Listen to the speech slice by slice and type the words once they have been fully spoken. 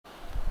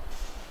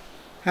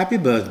Happy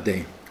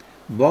birthday.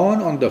 Born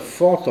on the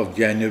 4th of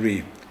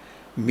January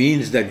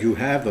means that you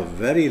have a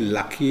very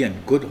lucky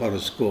and good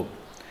horoscope.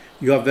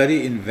 You are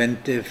very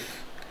inventive.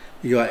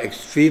 You are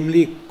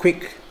extremely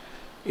quick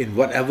in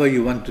whatever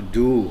you want to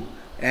do,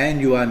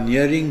 and you are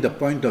nearing the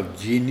point of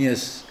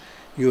genius.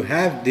 You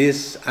have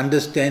this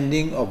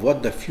understanding of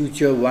what the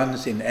future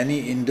wants in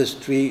any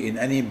industry, in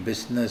any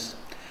business.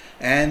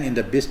 And in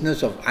the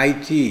business of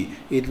IT,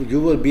 you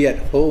will be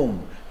at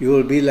home. You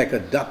will be like a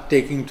duck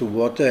taking to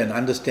water and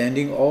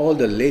understanding all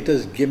the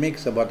latest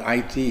gimmicks about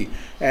IT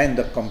and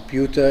the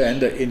computer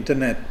and the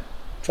internet.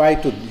 Try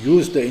to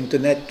use the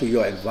internet to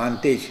your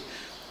advantage.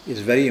 It's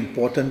very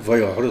important for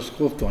your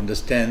horoscope to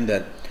understand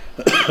that.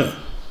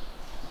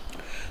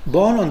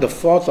 Born on the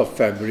 4th of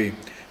February,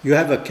 you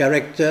have a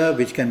character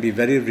which can be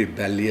very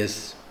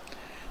rebellious.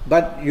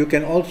 But you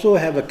can also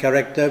have a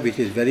character which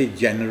is very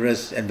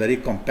generous and very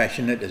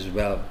compassionate as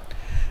well.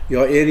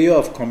 Your area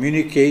of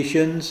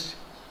communications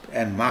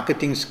and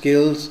marketing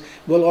skills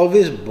will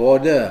always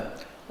border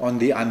on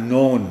the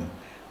unknown,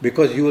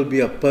 because you will be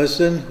a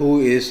person who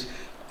is,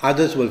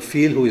 others will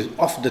feel who is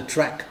off the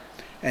track.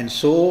 And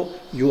so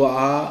you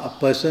are a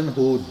person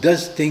who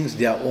does things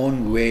their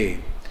own way.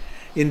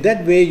 In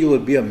that way you will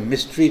be a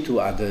mystery to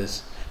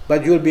others,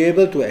 but you will be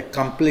able to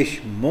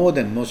accomplish more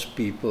than most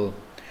people,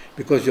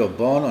 because you're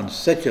born on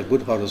such a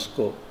good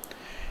horoscope.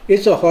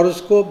 It's a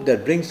horoscope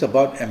that brings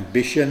about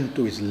ambition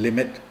to its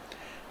limit.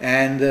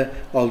 And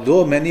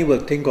although many will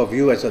think of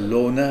you as a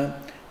loner,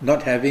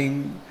 not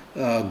having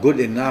good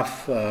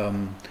enough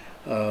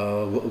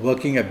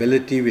working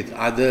ability with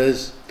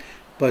others,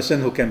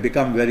 person who can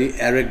become very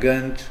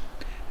arrogant,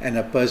 and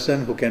a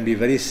person who can be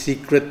very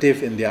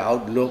secretive in their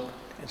outlook,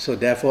 so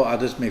therefore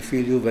others may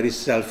feel you very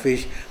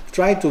selfish.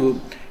 Try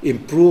to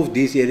improve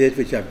these areas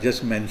which I've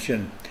just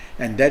mentioned,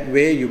 and that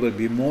way you will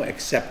be more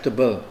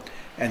acceptable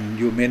and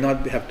you may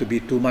not have to be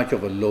too much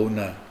of a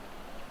loner.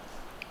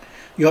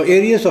 Your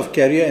areas of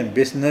career and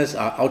business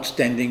are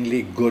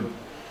outstandingly good,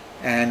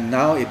 and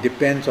now it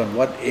depends on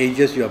what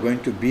ages you are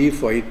going to be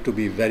for it to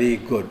be very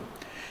good.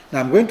 Now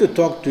I'm going to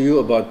talk to you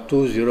about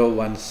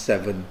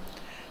 2017,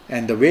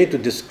 and the way to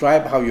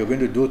describe how you're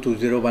going to do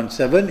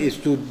 2017 is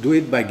to do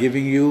it by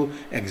giving you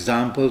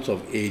examples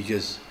of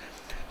ages.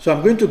 So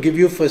I'm going to give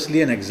you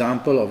firstly an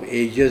example of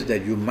ages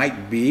that you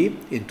might be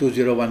in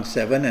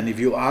 2017, and if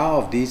you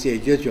are of these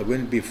ages, you're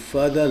going to be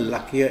further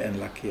luckier and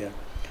luckier.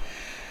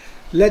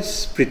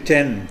 Let's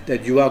pretend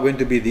that you are going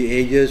to be the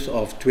ages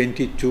of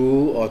 22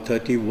 or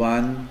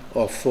 31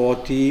 or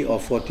 40 or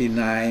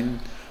 49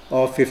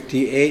 or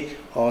 58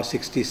 or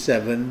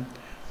 67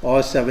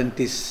 or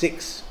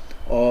 76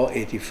 or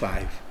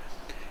 85.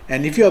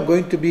 And if you are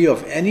going to be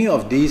of any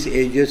of these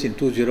ages in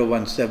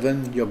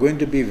 2017, you're going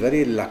to be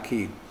very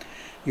lucky.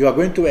 You are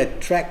going to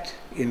attract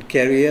in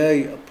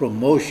career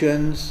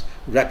promotions,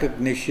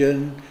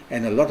 recognition,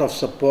 and a lot of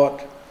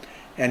support.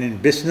 And in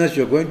business,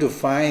 you're going to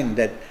find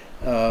that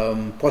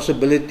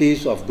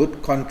possibilities of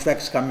good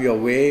contracts come your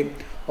way,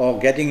 or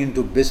getting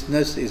into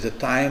business is the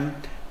time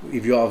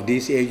if you're of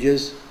these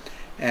ages,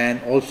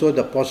 and also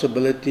the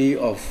possibility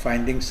of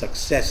finding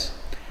success,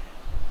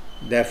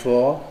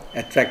 therefore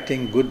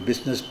attracting good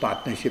business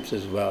partnerships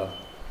as well.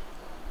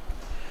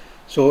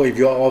 So if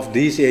you're of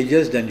these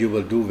ages, then you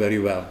will do very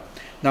well.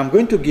 Now I'm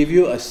going to give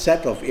you a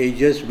set of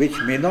ages which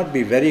may not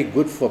be very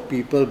good for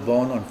people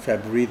born on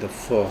February the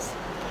 4th.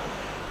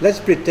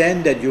 Let's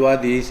pretend that you are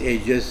these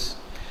ages,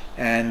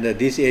 and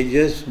these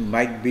ages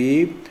might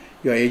be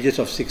your ages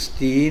of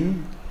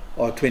 16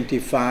 or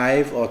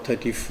 25 or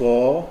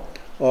 34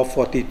 or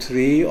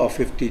 43 or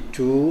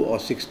 52 or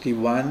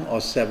 61 or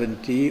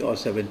 70 or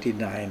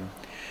 79.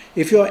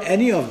 If you're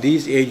any of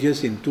these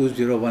ages in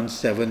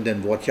 2017,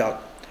 then watch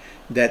out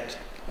that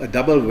a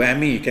double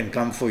whammy can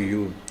come for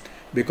you,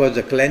 because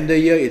the calendar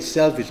year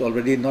itself is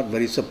already not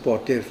very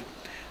supportive,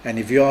 and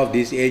if you're of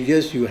these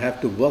ages, you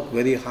have to work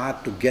very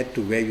hard to get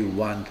to where you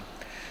want.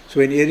 So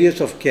in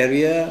areas of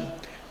career,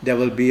 there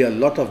will be a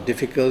lot of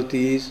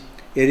difficulties.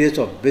 Areas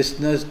of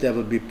business, there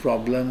will be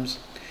problems.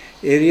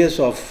 Areas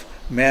of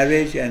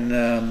marriage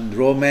and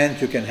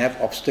romance, you can have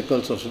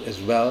obstacles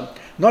as well.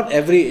 Not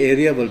every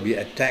area will be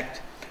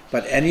attacked,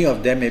 but any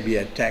of them may be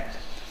attacked.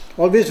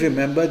 Always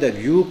remember that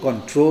you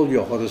control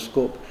your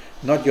horoscope,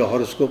 not your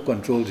horoscope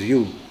controls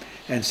you.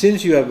 And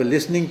since you have been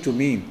listening to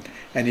me,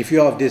 and if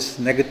you are of these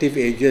negative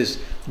ages,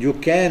 you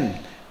can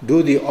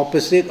do the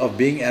opposite of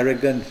being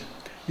arrogant.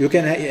 You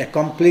can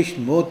accomplish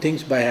more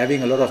things by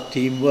having a lot of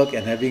teamwork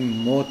and having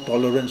more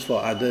tolerance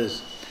for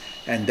others.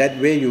 And that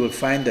way you will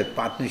find that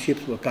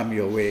partnerships will come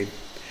your way.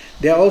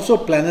 There are also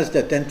planets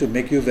that tend to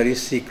make you very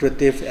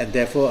secretive and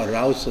therefore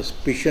arouse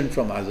suspicion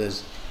from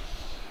others.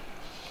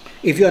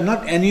 If you are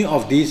not any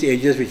of these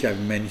ages which I've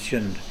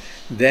mentioned,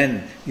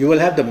 then you will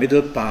have the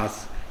middle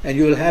path, and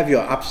you will have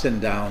your ups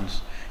and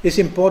downs. It's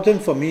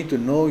important for me to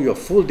know your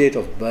full date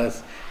of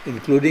birth,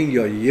 including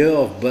your year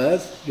of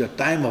birth, your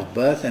time of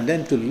birth, and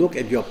then to look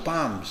at your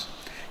palms.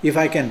 If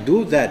I can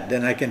do that,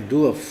 then I can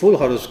do a full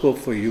horoscope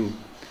for you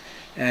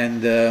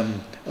and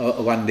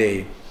one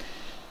day.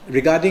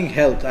 Regarding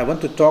health, I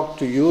want to talk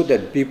to you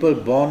that people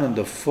born on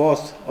the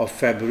 4th of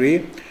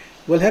February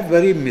will have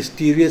very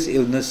mysterious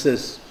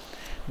illnesses.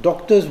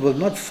 Doctors will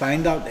not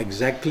find out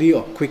exactly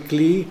or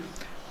quickly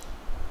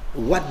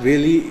what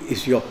really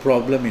is your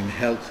problem in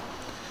health,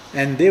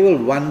 and they will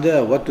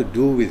wonder what to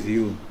do with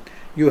you.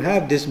 You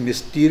have this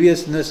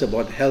mysteriousness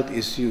about health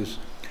issues,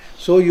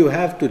 so you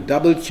have to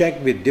double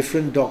check with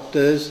different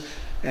doctors,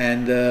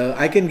 and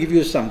I can give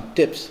you some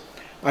tips.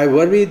 I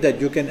worry that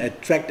you can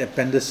attract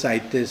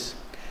appendicitis,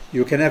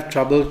 you can have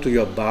trouble to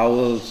your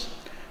bowels,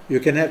 you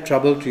can have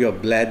trouble to your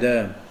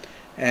bladder,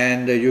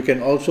 and you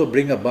can also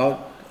bring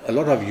about a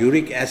lot of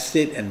uric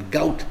acid and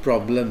gout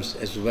problems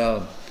as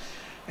well.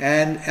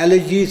 And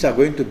allergies are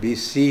going to be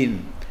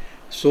seen.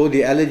 So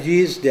the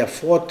allergies, there are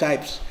 4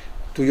 types: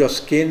 to your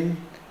skin,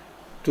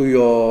 to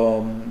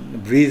your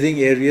breathing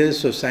areas,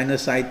 so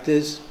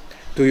sinusitis,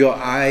 to your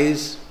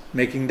eyes,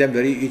 making them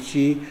very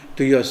itchy,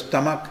 to your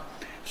stomach.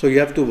 So you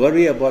have to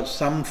worry about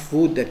some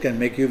food that can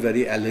make you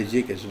very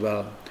allergic as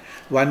well.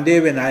 One day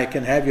when I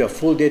can have your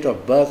full date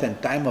of birth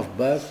and time of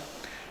birth,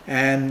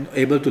 and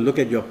able to look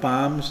at your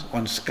palms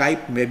on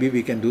Skype, maybe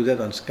we can do that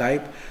on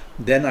Skype,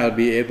 then I'll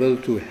be able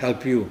to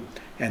help you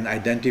and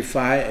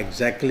identify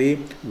exactly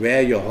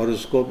where your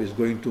horoscope is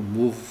going to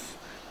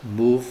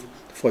move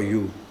for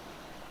you.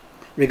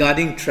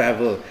 Regarding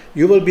travel,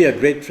 you will be a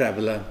great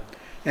traveler,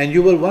 and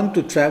you will want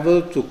to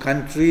travel to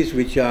countries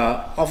which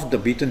are off the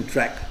beaten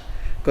track,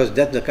 because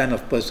that's the kind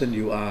of person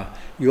you are.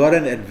 You are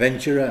an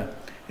adventurer,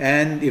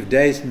 and if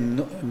there is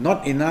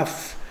not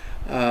enough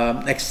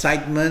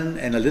excitement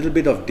and a little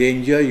bit of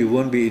danger, you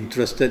won't be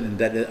interested in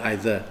that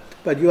either.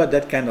 But you are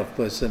that kind of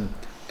person.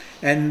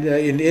 And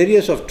in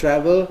areas of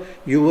travel,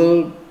 you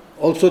will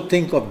also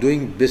think of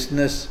doing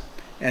business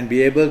and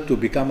be able to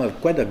become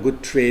quite a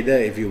good trader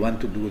if you want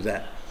to do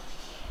that.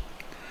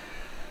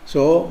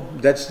 So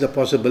that's the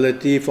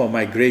possibility for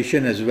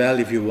migration as well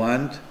if you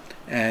want,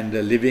 and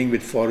living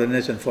with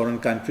foreigners and foreign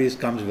countries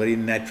comes very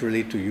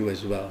naturally to you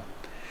as well.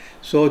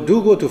 So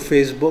do go to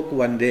Facebook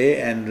one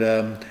day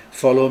and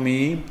follow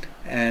me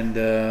and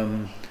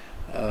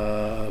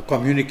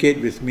communicate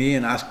with me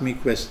and ask me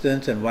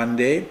questions, and one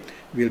day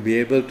we'll be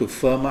able to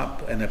firm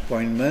up an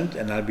appointment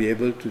and I'll be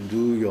able to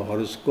do your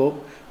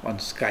horoscope on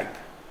Skype.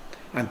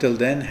 Until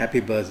then, happy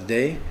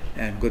birthday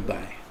and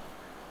goodbye.